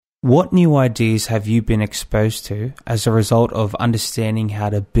What new ideas have you been exposed to as a result of understanding how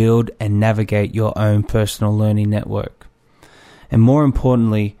to build and navigate your own personal learning network? And more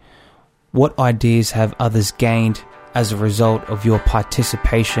importantly, what ideas have others gained as a result of your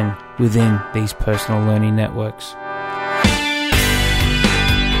participation within these personal learning networks?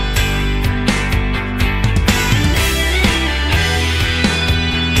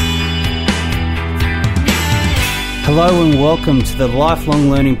 Hello and welcome to the Lifelong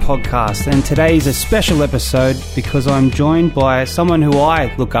Learning Podcast, and today is a special episode because I'm joined by someone who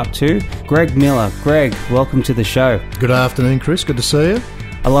I look up to, Greg Miller. Greg, welcome to the show. Good afternoon, Chris. Good to see you.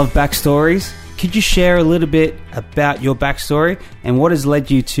 I love backstories. Could you share a little bit about your backstory and what has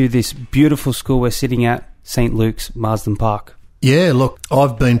led you to this beautiful school we're sitting at, St. Luke's, Marsden Park? Yeah, look,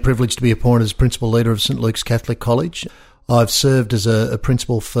 I've been privileged to be appointed as Principal Leader of St. Luke's Catholic College. I've served as a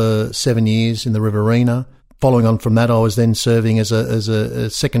principal for 7 years in the Riverina. Following on from that, I was then serving as a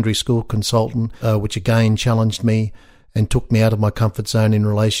secondary school consultant, which again challenged me and took me out of my comfort zone in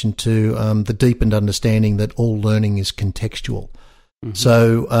relation to the deepened understanding that all learning is contextual. Mm-hmm.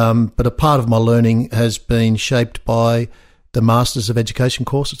 So, but a part of my learning has been shaped by the Masters of Education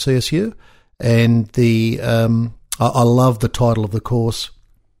course at CSU, and I love the title of the course,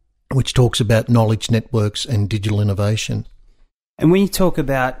 which talks about knowledge networks and digital innovation. And when you talk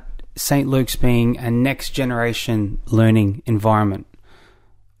about St. Luke's being a next-generation learning environment,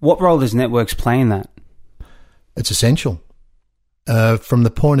 what role does networks play in that? It's essential. From the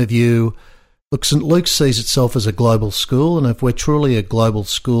point of view, look, St. Luke's sees itself as a global school, and if we're truly a global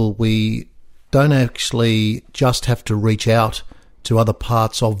school, we don't actually just have to reach out to other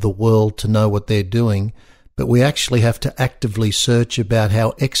parts of the world to know what they're doing, but we actually have to actively search about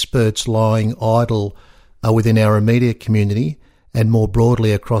how experts lying idle within our immediate community and more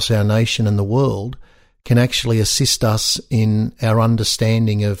broadly across our nation and the world can actually assist us in our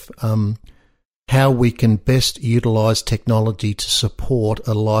understanding of how we can best utilise technology to support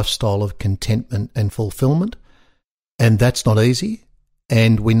a lifestyle of contentment and fulfilment. And that's not easy.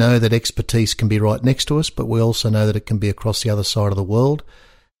 And we know that expertise can be right next to us, but we also know that it can be across the other side of the world.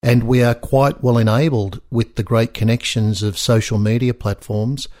 And we are quite well enabled with the great connections of social media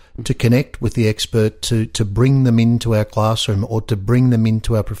platforms to connect with the expert, to bring them into our classroom or to bring them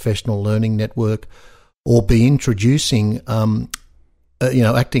into our professional learning network, or be introducing,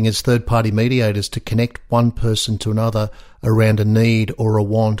 acting as third-party mediators to connect one person to another around a need or a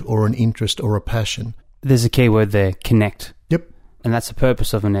want or an interest or a passion. There's a key word there, connect. Yep. And that's the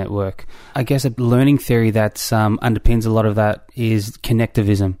purpose of a network. I guess a learning theory that underpins a lot of that is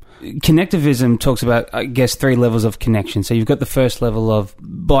connectivism. Connectivism talks about, I guess, 3 levels of connection. So you've got the first level of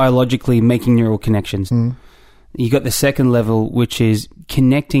biologically making neural connections. Mm. You've got the second level, which is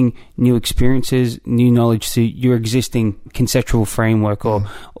connecting new experiences, new knowledge to your existing conceptual framework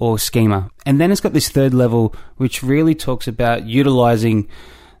or schema. And then it's got this third level, which really talks about utilizing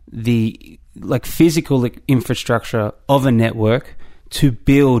the physical infrastructure of a network to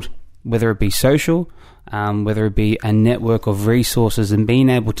build, whether it be social, whether it be a network of resources, and being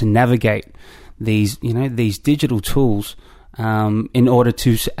able to navigate these digital tools in order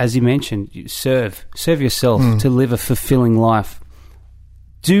to, as you mentioned, serve yourself, to live a fulfilling life.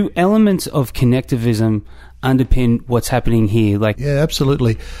 Do elements of connectivism underpin what's happening here? Yeah,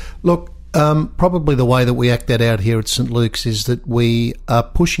 absolutely. Look, probably the way that we act that out here at St. Luke's is that we are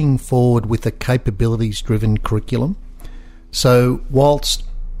pushing forward with a capabilities-driven curriculum. So whilst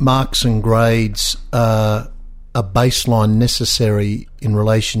marks and grades are a baseline necessary in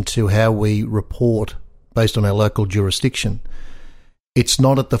relation to how we report based on our local jurisdiction, it's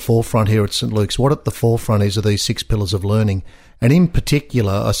not at the forefront here at St. Luke's. What at the forefront are these 6 pillars of learning. And in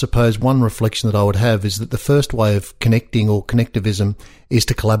particular, I suppose one reflection that I would have is that the first way of connecting or connectivism is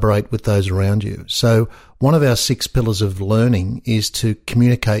to collaborate with those around you. So one of our 6 pillars of learning is to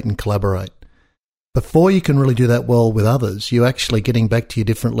communicate and collaborate. Before you can really do that well with others, you're actually getting back to your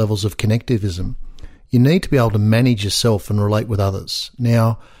different levels of connectivism. You need to be able to manage yourself and relate with others.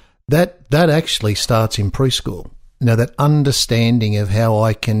 Now, that actually starts in preschool. That understanding of how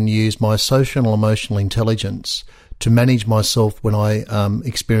I can use my social and emotional intelligence to manage myself when I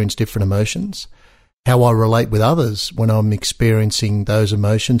experience different emotions, how I relate with others when I'm experiencing those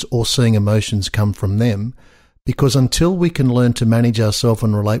emotions or seeing emotions come from them. Because until we can learn to manage ourselves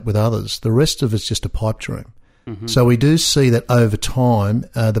and relate with others, the rest of it's just a pipe dream. Mm-hmm. So we do see that over time,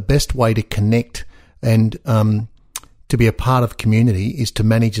 the best way to connect and to be a part of community is to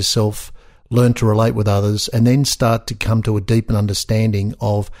manage yourself, learn to relate with others, and then start to come to a deeper understanding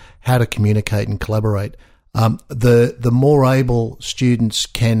of how to communicate and collaborate. The more able students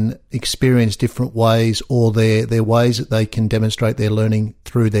can experience different ways, or their ways that they can demonstrate their learning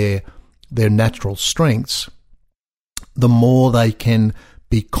through their natural strengths, the more they can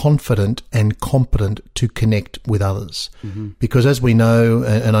be confident and competent to connect with others. Mm-hmm. Because as we know,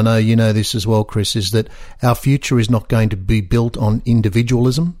 and I know you know this as well, Chris, is that our future is not going to be built on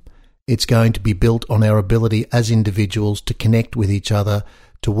individualism. It's going to be built on our ability as individuals to connect with each other,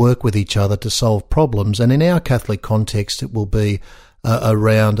 to work with each other, to solve problems. And in our Catholic context, it will be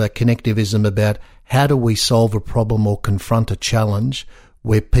around connectivism, about how do we solve a problem or confront a challenge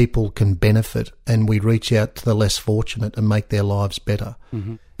where people can benefit, and we reach out to the less fortunate and make their lives better.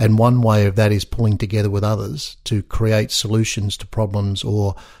 Mm-hmm. And one way of that is pulling together with others to create solutions to problems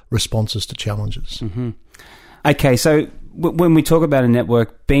or responses to challenges. Mm-hmm. Okay, so when we talk about a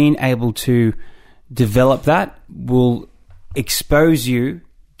network, being able to develop that will expose you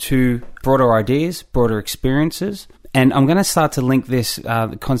to broader ideas, broader experiences. And I'm going to start to link this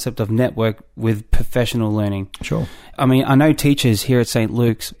the concept of network with professional learning. Sure. I mean, I know teachers here at St.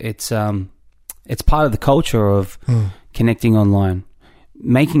 Luke's, it's part of the culture of connecting online,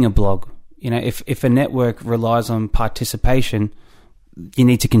 making a blog. You know, if a network relies on participation, you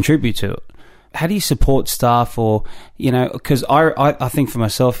need to contribute to it. How do you support staff, or, you know, because I think for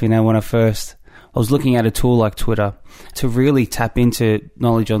myself, you know, when I was looking at a tool like Twitter to really tap into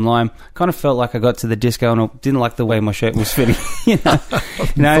knowledge online, kind of felt like I got to the disco and I didn't like the way my shirt was fitting, you know,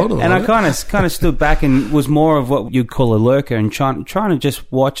 and I kind of stood back and was more of what you'd call a lurker, and trying to just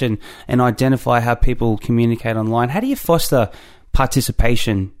watch and identify how people communicate online. How do you foster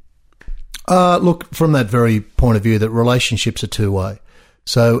participation? Look, from that very point of view, that relationships are two-way.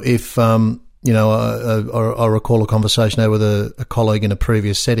 So if you know, I recall a conversation I had with a colleague in a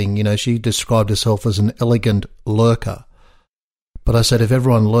previous setting. You know, she described herself as an elegant lurker. But I said, if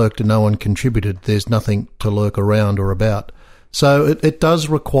everyone lurked and no one contributed, there's nothing to lurk around or about. So it does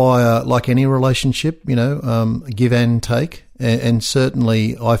require, like any relationship, you know, give and take. And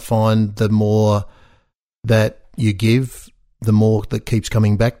certainly I find the more that you give, the more that keeps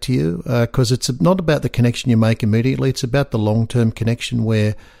coming back to you. Because it's not about the connection you make immediately. It's about the long-term connection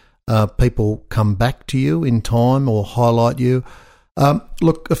where people come back to you in time or highlight you.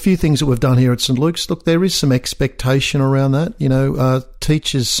 Look, a few things that we've done here at St. Luke's. Look, there is some expectation around that. You know,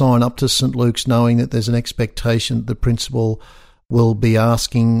 teachers sign up to St. Luke's knowing that there's an expectation that the principal will be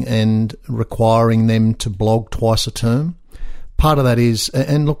asking and requiring them to blog twice a term. Part of that is,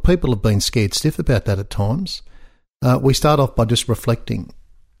 and look, people have been scared stiff about that at times. We start off by just reflecting,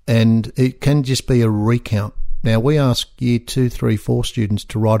 and it can just be a recount. Now, we ask year 2, 3, 4 students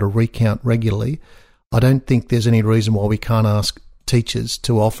to write a recount regularly. I don't think there's any reason why we can't ask teachers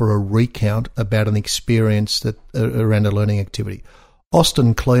to offer a recount about an experience that around a learning activity.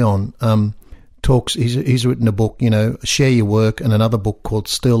 Austin Kleon talks. He's written a book, you know, Share Your Work, and another book called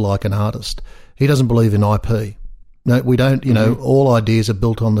Still Like an Artist. He doesn't believe in IP. No, we don't. You know, all ideas are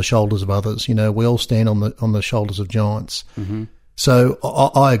built on the shoulders of others. You know, we all stand on the shoulders of giants. Mm-hmm. So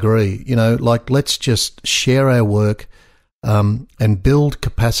I agree, you know, like, let's just share our work and build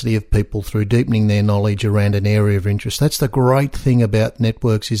capacity of people through deepening their knowledge around an area of interest. That's the great thing about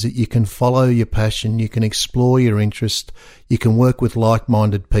networks, is that you can follow your passion, you can explore your interest, you can work with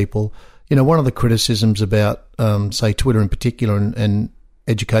like-minded people. You know, one of the criticisms about, say, Twitter in particular and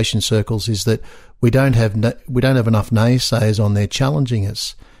education circles is that we don't have enough naysayers on there challenging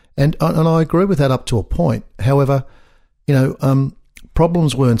us. And I agree with that up to a point. However, you know,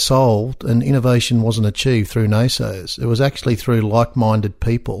 problems weren't solved and innovation wasn't achieved through naysayers. It was actually through like-minded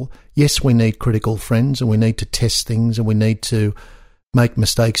people. Yes, we need critical friends, and we need to test things, and we need to make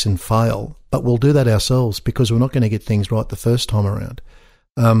mistakes and fail, but we'll do that ourselves, because we're not going to get things right the first time around.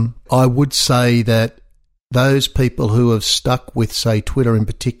 I would say that those people who have stuck with, say, Twitter in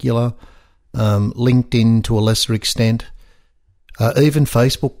particular, LinkedIn to a lesser extent, even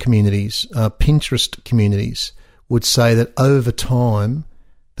Facebook communities, Pinterest communities, would say that over time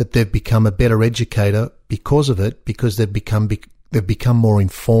that they've become a better educator because of it, because they've become more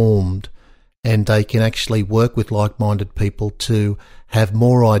informed, and they can actually work with like-minded people to have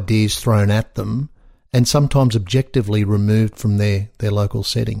more ideas thrown at them, and sometimes objectively removed from their local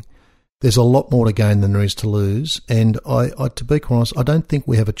setting. There's a lot more to gain than there is to lose, and I to be quite honest, I don't think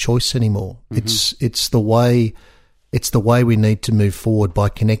we have a choice anymore. Mm-hmm. It's the way we need to move forward, by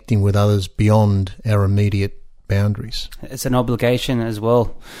connecting with others beyond our immediate boundaries. It's an obligation as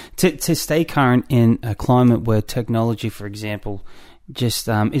well to stay current in a climate where technology, for example, just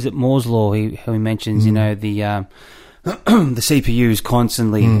is it Moore's law? He mentions, you know, the the CPU is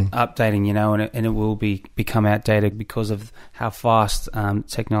constantly updating, and it will become outdated because of how fast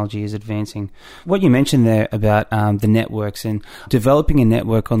technology is advancing. What you mentioned there about the networks and developing a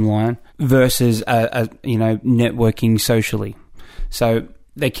network online versus networking socially. So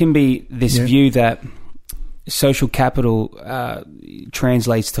there can be this view that social capital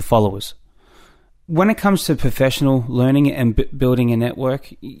translates to followers. When it comes to professional learning and building a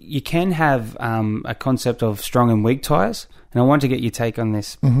network, you can have a concept of strong and weak ties, and I want to get your take on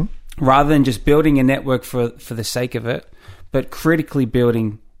this. Mm-hmm. Rather than just building a network for the sake of it, but critically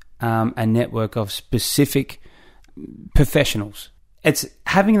building a network of specific professionals. It's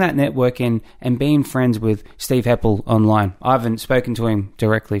having that network and being friends with Steve Heppel online. I haven't spoken to him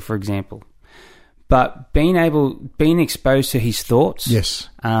directly, for example. But being exposed to his thoughts, yes,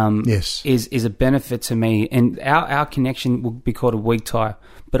 is a benefit to me. And our connection will be called a weak tie,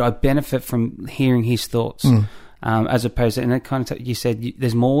 but I benefit from hearing his thoughts, as opposed to, and that kind of you said,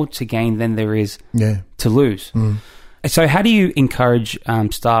 there's more to gain than there is to lose. So, how do you encourage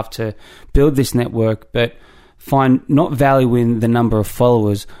staff to build this network, but find not value in the number of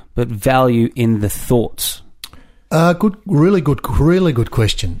followers, but value in the thoughts? Really good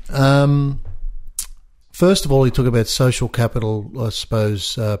question. First of all, you talk about social capital, I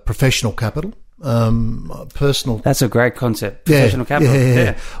suppose, professional capital, personal. That's a great concept. Professional capital.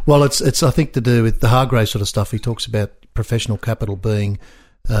 Yeah. Well, it's I think to do with the Hargrave sort of stuff. He talks about professional capital being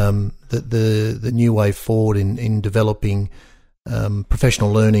the new way forward in developing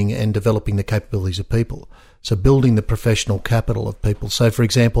professional learning and developing the capabilities of people. So building the professional capital of people. So, for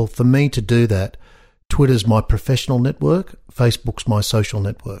example, for me to do that, Twitter's my professional network, Facebook's my social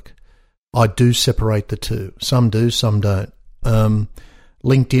network. I do separate the two. Some do, some don't.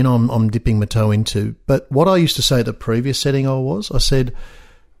 LinkedIn, I'm dipping my toe into. But what I used to say at the previous setting I said,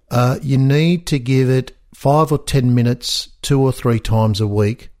 you need to give it 5 or 10 minutes 2 or 3 times a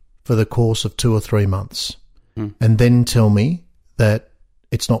week for the course of 2 or 3 months, and then tell me that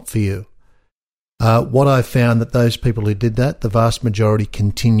it's not for you. What I found that those people who did that, the vast majority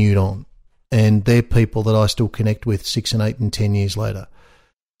continued on, and they're people that I still connect with 6 and 8 and 10 years later.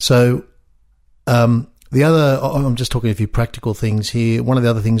 So the other, I'm just talking a few practical things here. One of the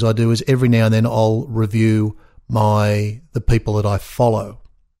other things I do is every now and then I'll review the people that I follow.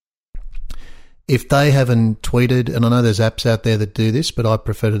 If they haven't tweeted, and I know there's apps out there that do this, but I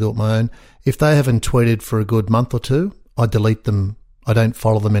prefer to do it my own. If they haven't tweeted for a good month or two, I delete them. I don't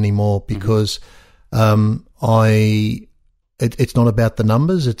follow them anymore because it's not about the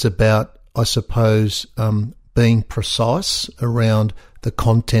numbers. It's about, I suppose, being precise around the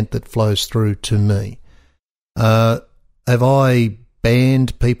content that flows through to me. Have I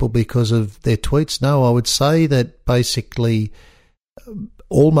banned people because of their tweets? No, I would say that basically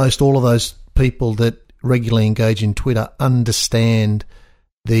almost all of those people that regularly engage in Twitter understand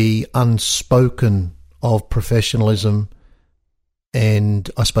the unspoken of professionalism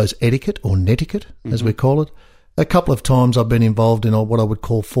and, I suppose, etiquette or netiquette, as we call it. A couple of times I've been involved in what I would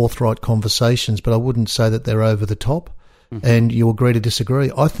call forthright conversations, but I wouldn't say that they're over the top. And you agree to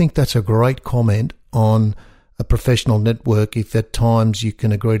disagree. I think that's a great comment on a professional network if at times you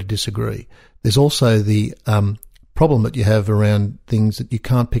can agree to disagree. There's also the problem that you have around things that you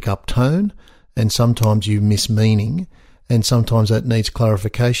can't pick up tone, and sometimes you miss meaning, and sometimes that needs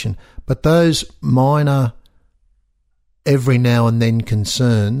clarification. But those minor every now and then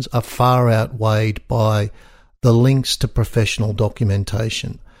concerns are far outweighed by the links to professional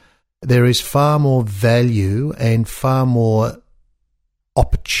documentation. There is far more value and far more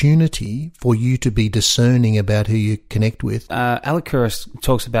opportunity for you to be discerning about who you connect with. Alakuris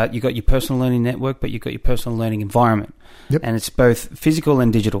talks about you've got your personal learning network, but you've got your personal learning environment. Yep. And it's both physical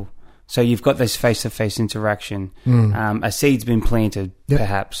and digital. So you've got this face-to-face interaction. A seed's been planted,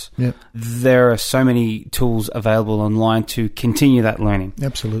 perhaps. Yep. There are so many tools available online to continue that learning.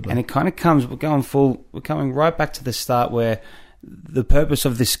 Absolutely. And it kind of we're coming right back to the start where the purpose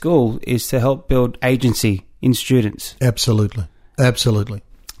of this school is to help build agency in students. Absolutely.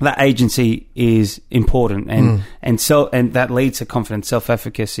 That agency is important, and that leads to confidence,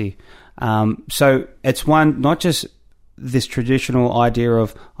 self-efficacy. So it's not just this traditional idea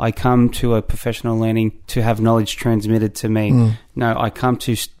of I come to a professional learning to have knowledge transmitted to me. No, I come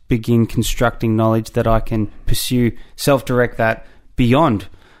to begin constructing knowledge that I can pursue, self-direct that beyond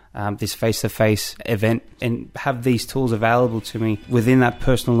this face-to-face event, and have these tools available to me within that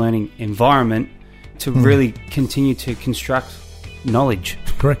personal learning environment to really continue to construct knowledge.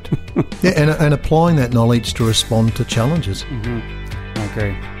 Correct. And applying that knowledge to respond to challenges. I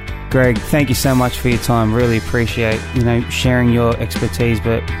agree. Greg, thank you so much for your time. Really appreciate, sharing your expertise,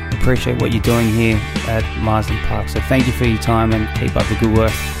 but appreciate what you're doing here at Marsden Park. So thank you for your time and keep up the good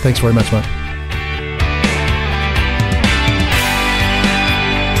work. Thanks very much, mate.